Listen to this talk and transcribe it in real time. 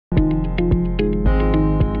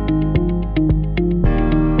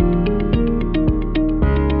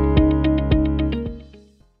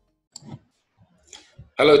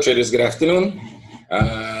Hello traders, good afternoon.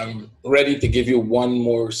 Ready to give you one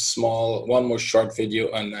more short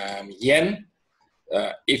video on yen.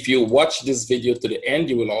 If you watch this video to the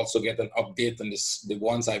end, you will also get an update on the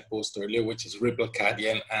ones I posted earlier, which is Ripple, CAD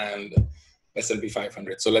yen, and S&P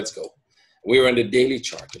 500. So let's go. We're on the daily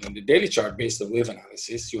chart, and on the daily chart, based on wave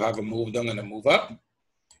analysis, you have a move down and a move up.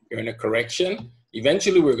 You're in a correction.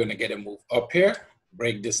 Eventually, we're going to get a move up here,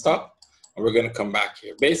 break this top, and we're going to come back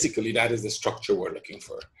here. Basically, that is the structure we're looking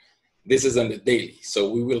for. This is on the daily. So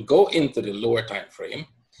we will go into the lower time frame.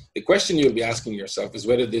 The question you'll be asking yourself is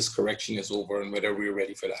whether this correction is over and whether we're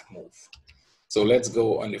ready for that move. So let's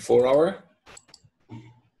go on the 4 hour.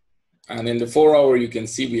 And in the 4 hour, you can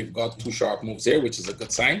see we've got two sharp moves here, which is a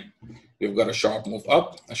good sign. We've got a sharp move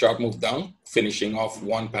up, a sharp move down, finishing off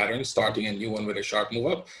one pattern, starting a new one with a sharp move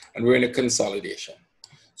up, and we're in a consolidation.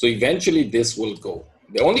 So eventually this will go.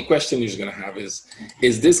 The only question you're going to have is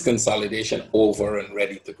this consolidation over and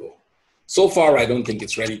ready to go? So far, I don't think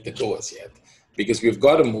it's ready to go as yet, because we've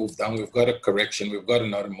got a move down, we've got a correction, we've got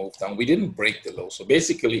another move down. We didn't break the low. So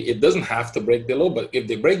basically, it doesn't have to break the low, but if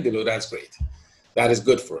they break the low, that's great. That is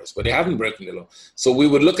good for us, but they haven't broken the low. So we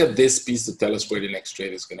would look at this piece to tell us where the next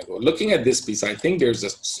trade is going to go. Looking at this piece, I think there's a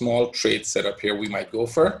small trade set up here we might go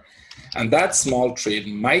for, and that small trade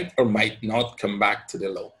might or might not come back to the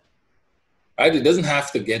low. Right? It doesn't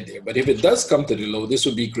have to get there, but if it does come to the low, this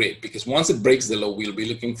would be great, because once it breaks the low, we'll be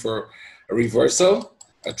looking for a reversal,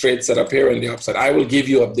 a trade set up here on the upside. I will give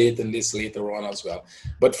you an update on this later on as well.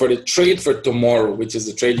 But for the trade for tomorrow, which is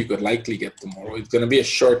the trade you could likely get tomorrow, it's going to be a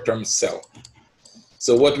short-term sell.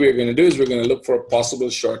 So what we're going to do is we're going to look for a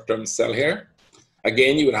possible short-term sell here.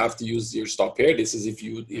 Again, you would have to use your stop here. This is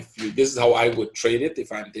this is how I would trade it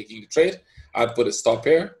if I'm taking the trade. I'll put a stop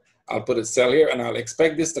here. I'll put a sell here, and I'll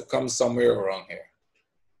expect this to come somewhere around here.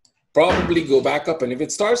 Probably go back up, and if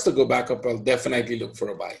it starts to go back up, I'll definitely look for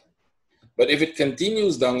a buy. But if it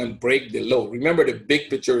continues down and break the low, remember the big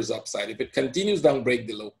picture is upside. If it continues down, break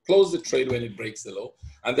the low, close the trade when it breaks the low,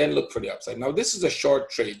 and then look for the upside. Now, this is a short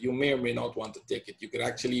trade. You may or may not want to take it. You could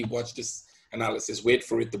actually watch this analysis, wait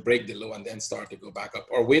for it to break the low, and then start to go back up,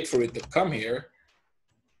 or wait for it to come here,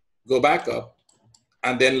 go back up,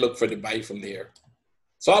 and then look for the buy from there.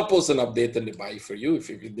 So I'll post an update on the buy for you if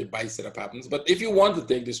the buy setup happens. But if you want to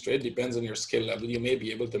take this trade, depends on your skill level. You may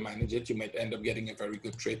be able to manage it. You might end up getting a very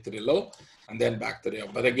good trade to the low and then back to the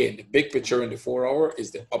up. But again, the big picture in the 4 hour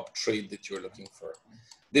is the up trade that you're looking for.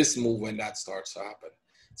 This move when that starts to happen.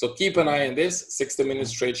 So keep an eye on this. 60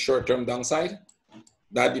 minutes trade short-term downside.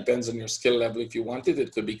 That depends on your skill level. If you want it,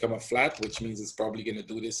 it could become a flat, which means it's probably going to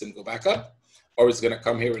do this and go back up, or it's going to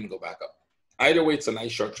come here and go back up. Either way, it's a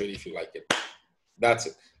nice short trade if you like it. That's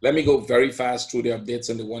it. Let me go very fast through the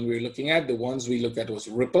updates on the one we're looking at. The ones we looked at was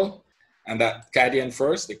Ripple and that CAD yen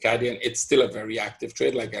first. The CAD yen, it's still a very active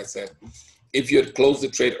trade. Like I said, if you had closed the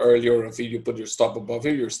trade earlier, or if you put your stop above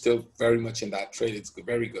here, you're still very much in that trade. It's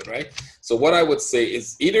very good, right? So what I would say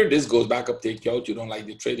is either this goes back up, take you out. You don't like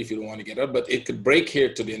the trade if you don't want to get out, but it could break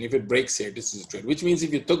here today. And if it breaks here, this is a trade, which means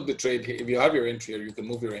if you took the trade here, if you have your entry here, you can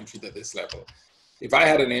move your entry to this level. If I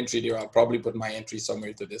had an entry there, I'll probably put my entry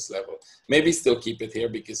somewhere to this level. Maybe still keep it here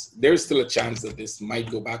because there's still a chance that this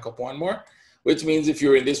might go back up one more, which means if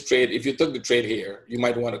you're in this trade, if you took the trade here, you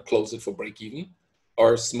might want to close it for break even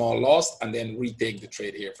or small loss and then retake the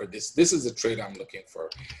trade here for this. This is the trade I'm looking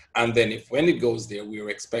for. And then when it goes there, we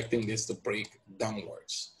are expecting this to break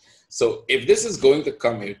downwards. So if this is going to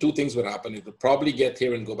come here, two things would happen. It would probably get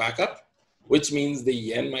here and go back up, which means the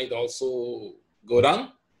yen might also go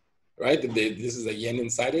down. Right? This is a yen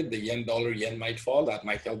inside it. The yen dollar yen might fall. That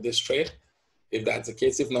might help this trade. If that's the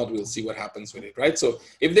case, if not, we'll see what happens with it, right? So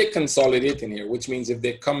if they consolidate in here, which means if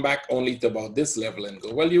they come back only to about this level and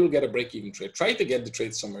go, well, you will get a break-even trade. Try to get the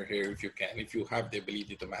trade somewhere here if you can, if you have the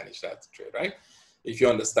ability to manage that trade, right? If you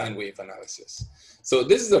understand wave analysis. So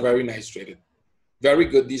this is a very nice trade. Very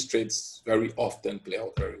good. These trades very often play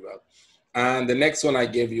out very well. And the next one I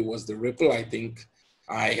gave you was the Ripple. I think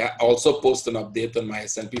I also post an update on my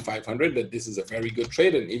S&P 500 that this is a very good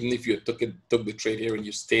trade. And even if you took the trade here and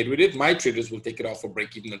you stayed with it, my traders will take it off for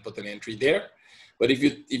break even and put an entry there. But if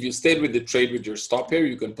you stayed with the trade with your stop here,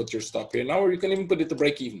 you can put your stop here now, or you can even put it to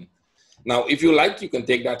break even. Now, if you like, you can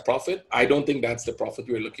take that profit. I don't think that's the profit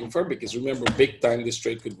you're looking for because remember, big time, this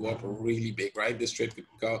trade could go up really big, right? This trade could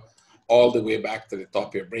go all the way back to the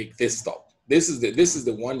top here, break this stop. This is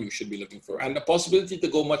the one you should be looking for, and the possibility to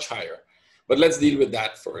go much higher. But let's deal with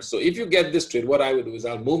that first. So if you get this trade, what I would do is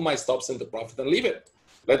I'll move my stops into profit and leave it.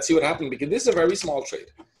 Let's see what happens because this is a very small trade.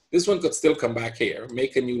 This one could still come back here,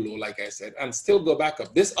 make a new low, like I said, and still go back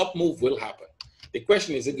up. This up move will happen. The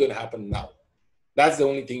question is it going to happen now? That's the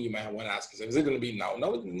only thing you might want to ask yourself. Is it going to be now?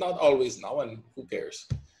 No, not always now, and who cares?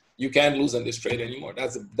 You can't lose on this trade anymore.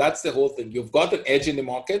 That's the whole thing. You've got an edge in the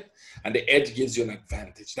market, and the edge gives you an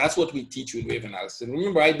advantage. That's what we teach you in wave analysis. And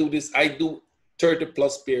remember, I do 30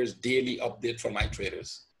 plus pairs daily update for my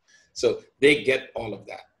traders. So they get all of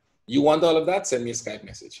that. You want all of that? Send me a Skype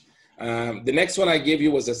message. The next one I gave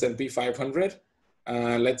you was S&P 500.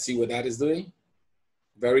 Let's see what that is doing.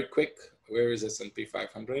 Very quick. Where is S&P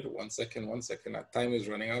 500? One second. That time is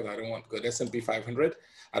running out. I don't want to go to S&P 500.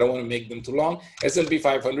 I don't want to make them too long. S&P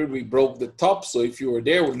 500, we broke the top. So if you were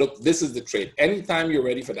there, look, this is the trade. Anytime you're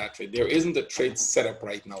ready for that trade, there isn't a trade set up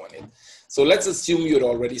right now on it. So let's assume you had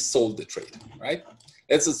already sold the trade, right?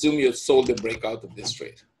 Let's assume you sold the breakout of this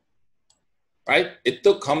trade, right? It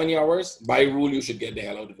took how many hours? By rule, you should get the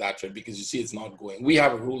hell out of that trade because you see it's not going. We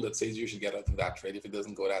have a rule that says you should get out of that trade if it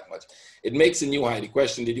doesn't go that much. It makes a new high. The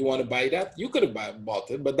question, did you want to buy that? You could have bought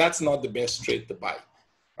it, but that's not the best trade to buy,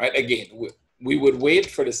 right? Again, we would wait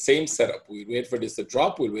for the same setup. We'd wait for this to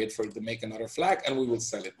drop. We'll wait for it to make another flag, and we will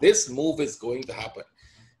sell it. This move is going to happen.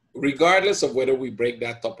 Regardless of whether we break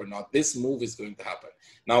that top or not, this move is going to happen.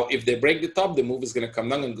 Now, if they break the top, the move is going to come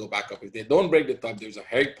down and go back up. If they don't break the top, there's a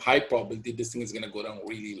high probability this thing is going to go down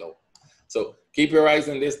really low. So keep your eyes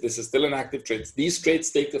on this. This is still an active trade. These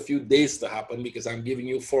trades take a few days to happen because I'm giving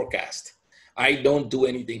you a forecast. I don't do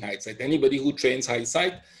anything hindsight. Anybody who trains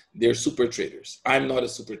hindsight, they're super traders. I'm not a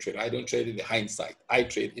super trader. I don't trade in the hindsight. I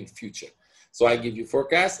trade in future. So I give you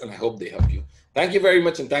forecasts, and I hope they help you. Thank you very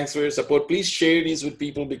much, and thanks for your support. Please share these with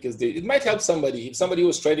people because it might help somebody. If somebody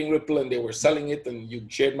was trading Ripple and they were selling it and you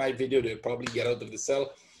shared my video, they'll probably get out of the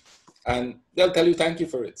sell. And they'll tell you thank you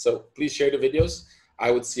for it. So please share the videos.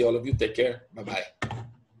 I would see all of you. Take care. Bye-bye.